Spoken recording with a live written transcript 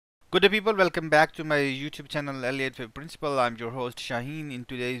Good day people, welcome back to my YouTube channel Elliott with Principal. I'm your host Shaheen. In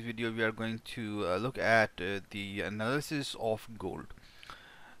today's video we are going to look at the analysis of gold.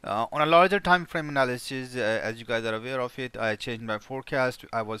 On a larger time frame analysis, as you guys are aware of it, I changed my forecast.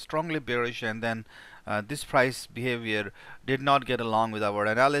 I was strongly bearish, and then this price behavior did not get along with our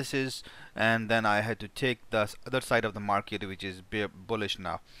analysis, and then I had to take the other side of the market, which is bullish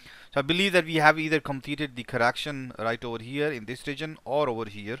now. So I believe that we have either completed the correction right over here in this region or over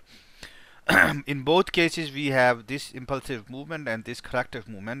here. In both cases we have this impulsive movement and this corrective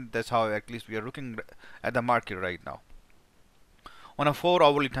movement. That's how at least we are looking at the market right now. On a 4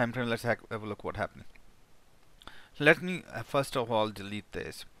 hourly time frame, let's have a look what happened. So let me first of all delete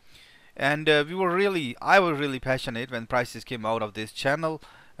this. And I was really passionate when prices came out of this channel,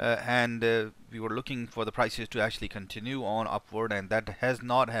 and we were looking for the prices to actually continue on upward, and that has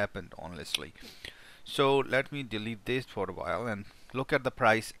not happened, honestly. So let me delete this for a while and look at the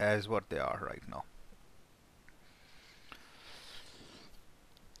price as what they are right now.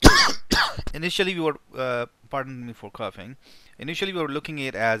 Initially we were pardon me for coughing. Initially we were looking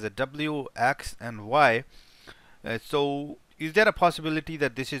at it as a W, X and Y. So is there a possibility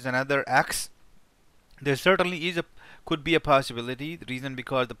that this is another X? There certainly could be a possibility. The reason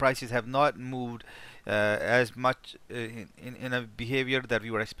because the prices have not moved as much in a behavior that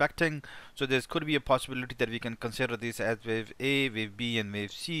we were expecting. So there could be a possibility that we can consider this as wave A, wave B and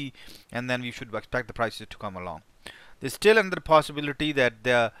wave C, and then we should expect the prices to come along. There's still another possibility that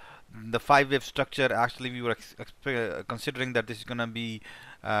the 5-wave structure, actually we were considering that this is gonna be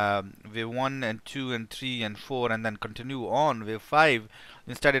wave 1 and 2 and 3 and 4 and then continue on wave 5.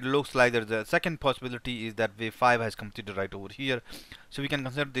 Instead it looks like there's a second possibility is that wave 5 has completed right over here. So we can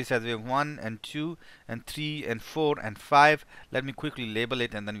consider this as wave 1 and 2 and 3 and 4 and 5. Let me quickly label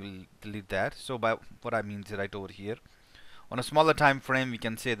it and then we'll delete that. So by what I mean is right over here. On a smaller time frame we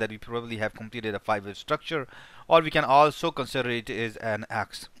can say that we probably have completed a 5-wave structure, or we can also consider it as an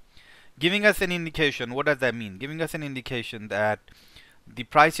X, giving us an indication. What does that mean? Giving us an indication that the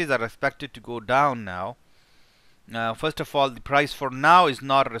prices are expected to go down now. First of all, the price for now is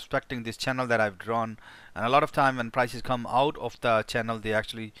not respecting this channel that I've drawn, and a lot of time when prices come out of the channel they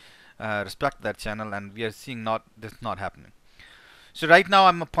actually respect that channel, and we are seeing this not happening. So right now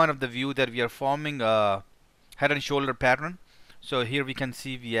I'm a point of the view that we are forming a head and shoulder pattern. So here we can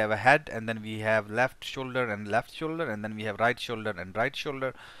see we have a head, and then we have left shoulder and left shoulder, and then we have right shoulder and right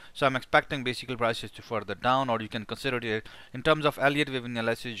shoulder. So I'm expecting basically prices to further down, or you can consider it in terms of Elliott wave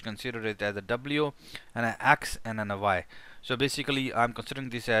analysis, you consider it as a W and an X and then a Y. So basically I'm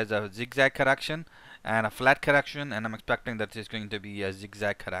considering this as a zigzag correction and a flat correction, and I'm expecting that it's going to be a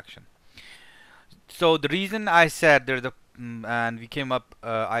zigzag correction. So the reason I said there's a and we came up,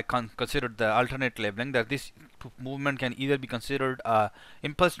 I considered the alternate labeling, that this movement can either be considered a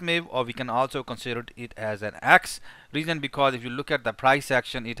impulse wave, or we can also consider it as an X. Reason because if you look at the price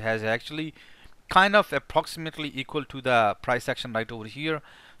action, it has actually kind of approximately equal to the price action right over here.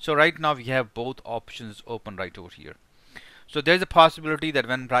 So right now we have both options open right over here. So there's a possibility that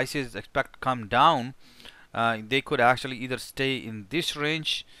when prices expect to come down, they could actually either stay in this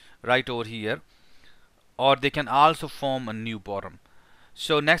range right over here, or they can also form a new bottom.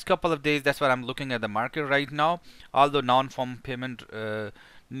 So next couple of days, that's what I'm looking at the market right now. Although non-farm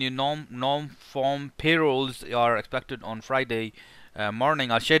payrolls are expected on Friday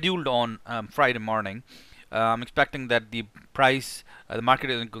morning, are scheduled on Friday morning. I'm expecting that the price, the market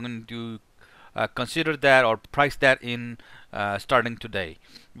is going to consider that or price that in starting today.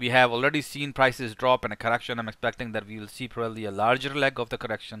 We have already seen prices drop in a correction. I'm expecting that we will see probably a larger leg of the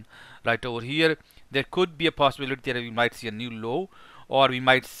correction right over here. There could be a possibility that we might see a new low, or we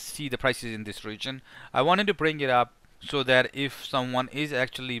might see the prices in this region. I wanted to bring it up so that if someone is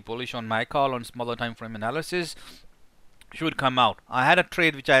actually bullish on my call on smaller time frame analysis, should come out. I had a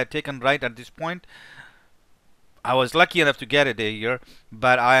trade which I had taken right at this point. I was lucky enough to get it here,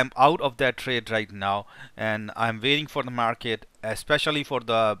 but I am out of that trade right now, and I'm waiting for the market, especially for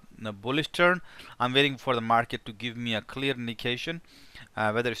the bullish turn. I'm waiting for the market to give me a clear indication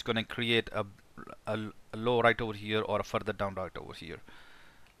whether it's going to create a low right over here or a further down right over here.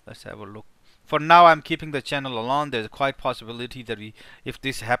 Let's have a look. For now I'm keeping the channel along. There's a quite possibility that if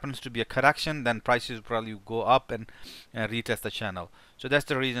this happens to be a correction, then prices will probably go up and retest the channel. So that's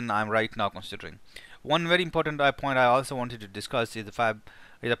the reason I'm right now considering. One very important point I also wanted to discuss is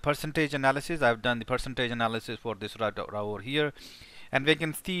the percentage analysis. I've done the percentage analysis for this right over here. and we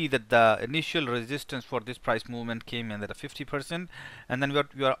can see that the initial resistance for this price movement came in at a 50%, and then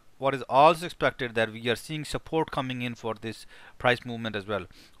what is also expected that we are seeing support coming in for this price movement as well,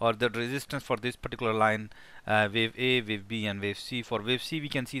 or the resistance for this particular line, wave A, wave B, and wave C. For wave C, we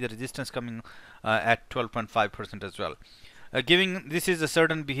can see the resistance coming at 12.5% as well. Giving this is a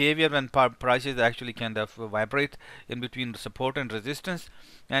certain behavior when prices actually kind of vibrate in between support and resistance,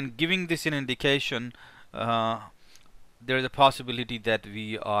 and giving this an indication, there is a possibility that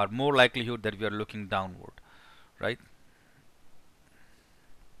we are more likelihood that we are looking downward, right?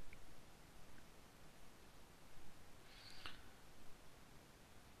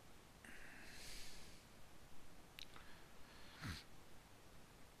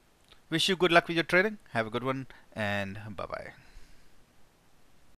 Wish you good luck with your trading. Have a good one, and bye bye.